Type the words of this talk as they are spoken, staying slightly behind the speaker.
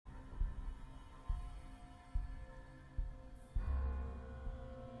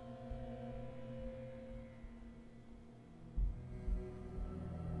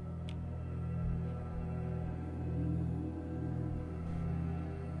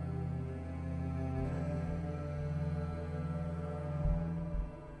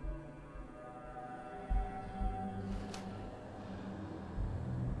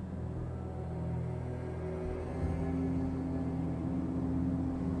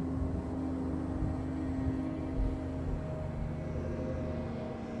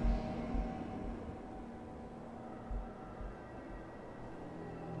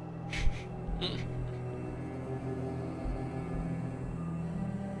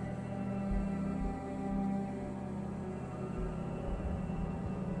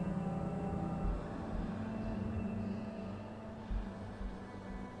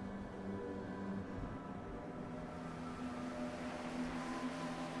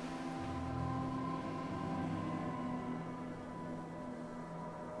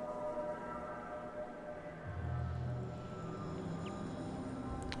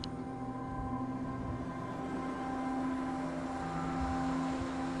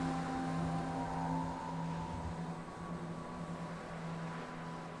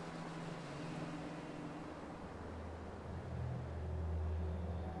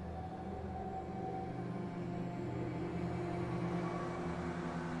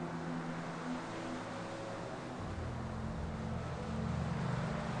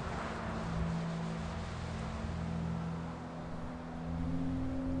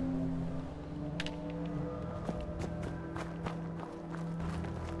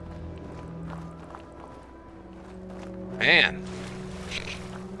Man,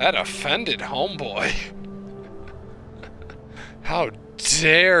 that offended homeboy. How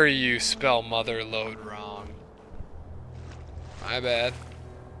dare you spell motherlode wrong? My bad.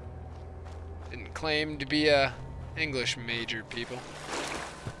 Didn't claim to be a English major, people.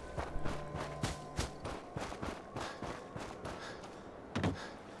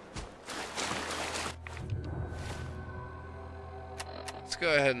 Let's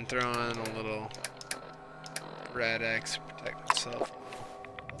go ahead and throw in a little rad X to protect myself.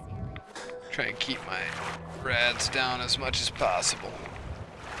 Try and keep my rads down as much as possible.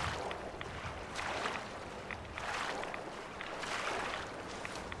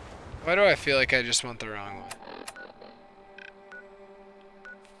 Why do I feel like I just went the wrong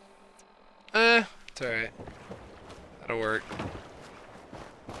way? It's alright. That'll work.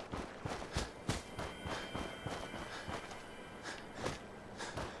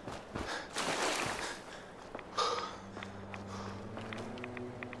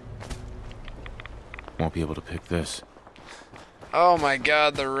 Won't be able to pick this. Oh my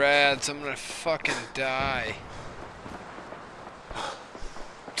god, the rads. I'm gonna fucking die.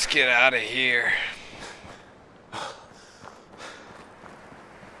 Let's get out of here.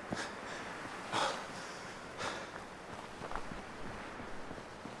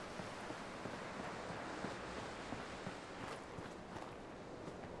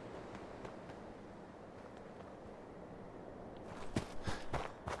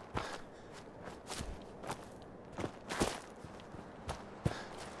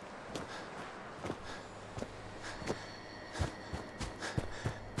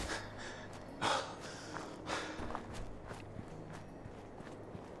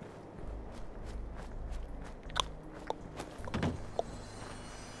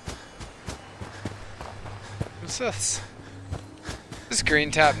 What's this? This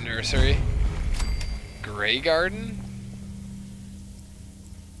Green Top Nursery. Grey Garden?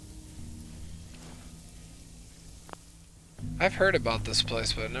 I've heard about this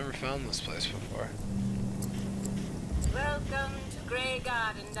place, but I've never found this place before. Welcome to Grey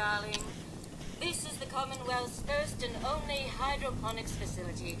Garden, darling. This is the Commonwealth's first and only hydroponics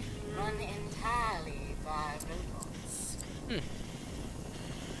facility, run entirely by robots.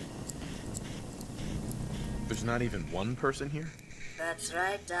 There's not even one person here? That's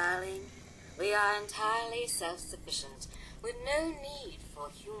right, darling. We are entirely self-sufficient, with no need for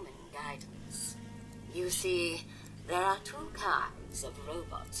human guidance. You see, there are two kinds of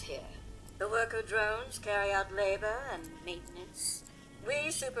robots here. The worker drones carry out labor and maintenance. We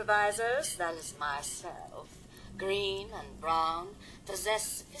supervisors, that is myself, green and brown, possess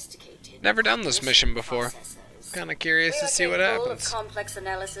sophisticated... Never done this mission before. Kinda curious to see what happens. We are capable of complex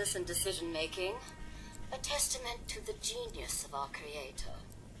analysis and decision-making. A testament to the genius of our creator,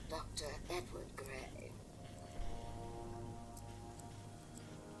 Dr. Edward Gray.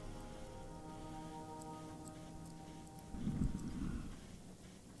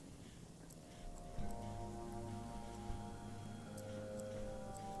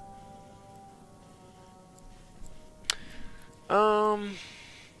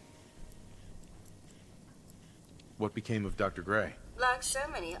 What became of Dr. Gray? Like so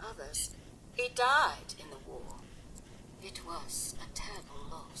many others, he died in the war. It was a terrible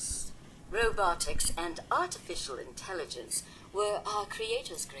loss. Robotics and artificial intelligence were our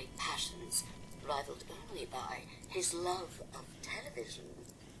creator's great passions, rivaled only by his love of television.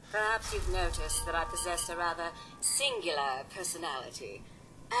 Perhaps you've noticed that I possess a rather singular personality,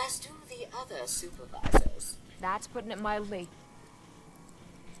 as do the other supervisors. That's putting it mildly.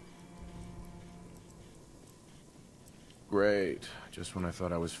 Great. Just when I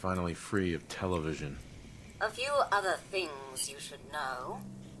thought I was finally free of television. A few other things you should know.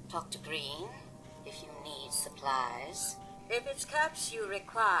 Talk to Green if you need supplies. If it's caps you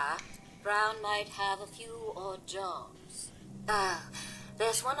require, Brown might have a few odd jobs.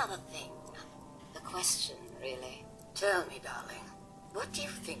 There's one other thing. A question, really. Tell me, darling, what do you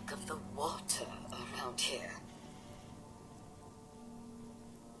think of the water around here?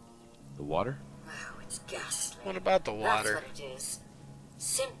 The water? Oh, it's ghastly. What about the water? That's what it is.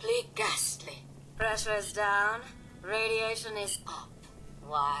 Simply ghastly. Pressure is down, radiation is up.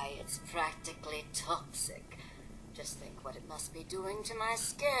 Why, it's practically toxic. Just think what it must be doing to my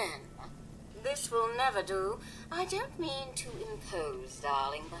skin. This will never do. I don't mean to impose,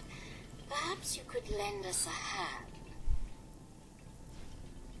 darling, but perhaps you could lend us a hand.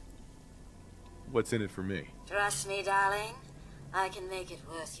 What's in it for me? Trust me, darling. I can make it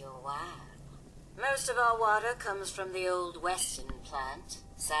worth your while. Most of our water comes from the old Weston plant,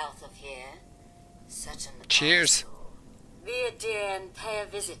 south of here. Such an Cheers. Be a dear and pay a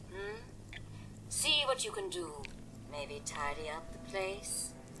visit, See what you can do. Maybe tidy up the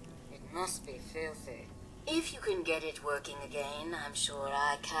place? It must be filthy. If you can get it working again, I'm sure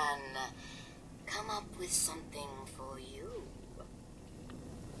I can come up with something for you.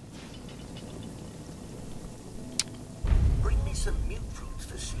 Bring me some mute fruits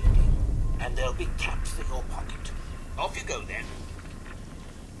for seeding, and there'll be caps in your pocket. Off you go then.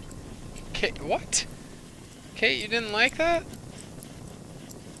 Kate, what? Kate, you didn't like that?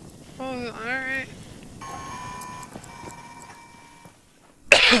 Oh, alright.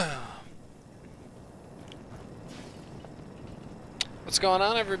 What's going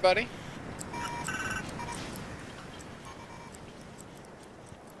on, everybody?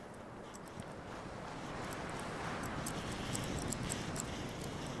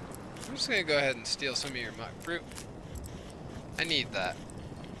 I'm just gonna go ahead and steal some of your muck fruit. I need that.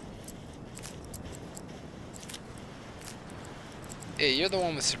 Hey, you're the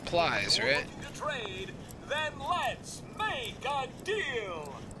one with supplies, right? To trade, then let's make a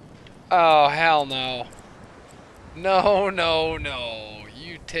deal. Oh, hell no. No, no, no.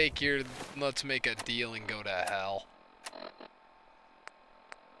 You take your let's make a deal and go to hell.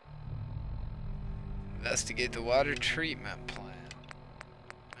 Investigate the water treatment plant.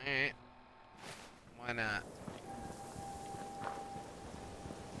 Alright. Why not?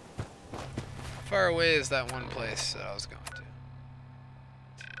 How far away is that one place that I was going to?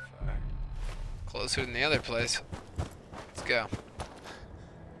 Too far. Closer than the other place. Let's go.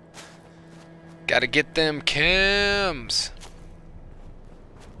 Gotta get them chems.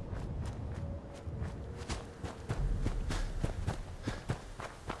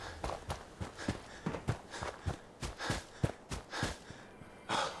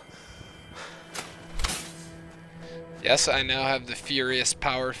 Yes, I now have the Furious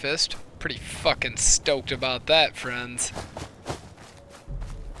Power Fist. Pretty fucking stoked about that, friends.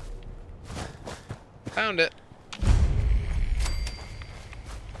 Found it.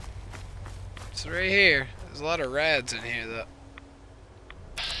 It's right here. There's a lot of rads in here, though.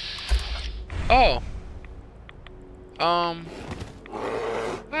 Oh.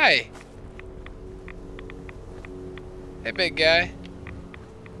 Hi. Hey, big guy.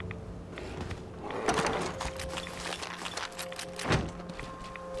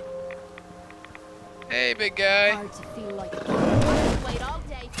 Hey, big guy. Hard to feel like you wait all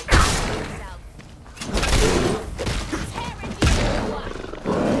day to find yourself. Tearing you apart.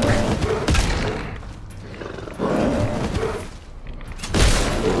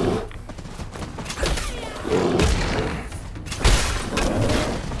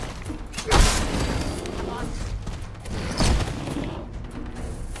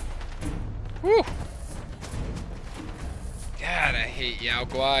 Whew. God, I hate Yao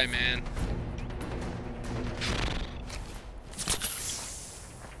Guai, man.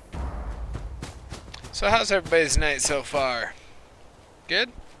 So how's everybody's night so far?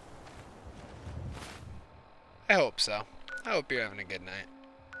 Good? I hope so. I hope you're having a good night.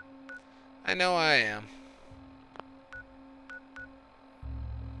 I know I am.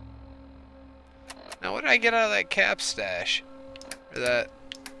 Now what did I get out of that cap stash? Or that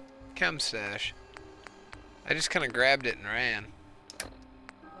chem stash? I just kind of grabbed it and ran.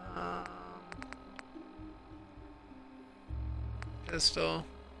 Pistol.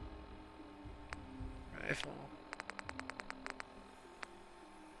 Rifle.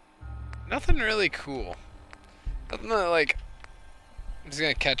 Nothing really cool. Nothing that, like, is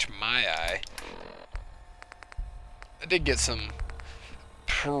gonna catch my eye. I did get some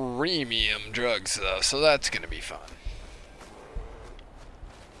premium drugs, though, so that's gonna be fun.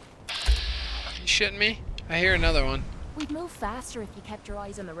 You shitting me? I hear another one. We'd move faster if you kept your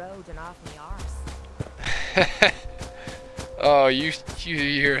eyes on the road and off me arse. Oh,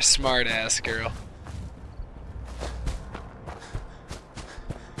 you're a smart ass girl.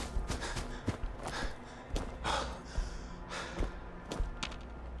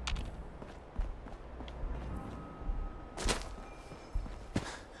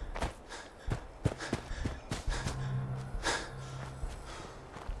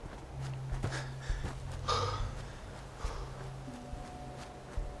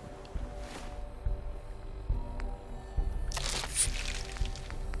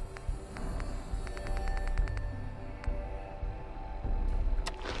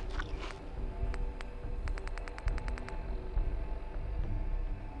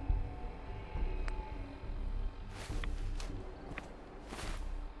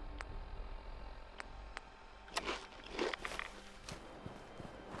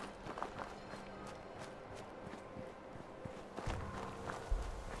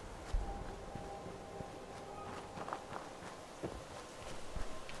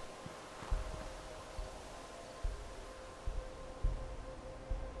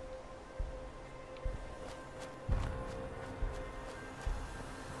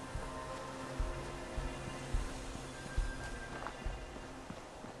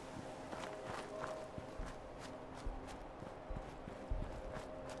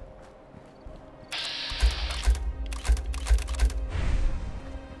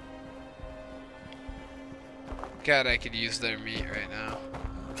 God, I could use their meat right now.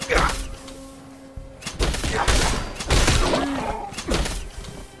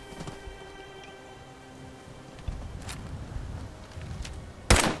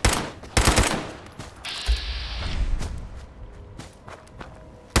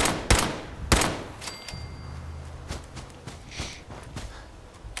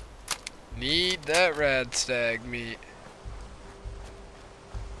 Need that rad stag meat.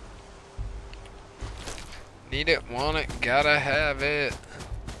 Need it, want it, gotta have it.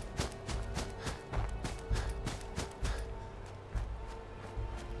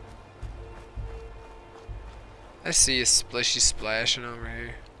 I see a splishy splashing over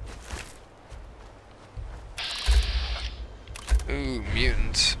here. Ooh,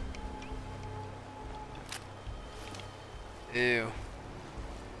 mutants. Ew.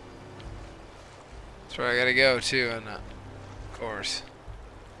 That's where I gotta go too, and of course.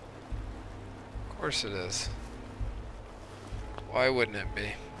 Of course it is. Why wouldn't it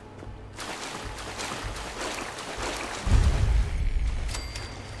be?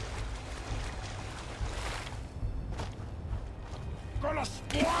 Gonna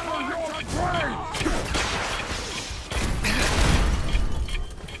swallow your brain!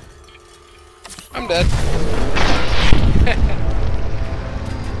 I'm dead. There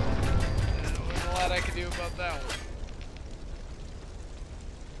wasn't a lot I could do about that one.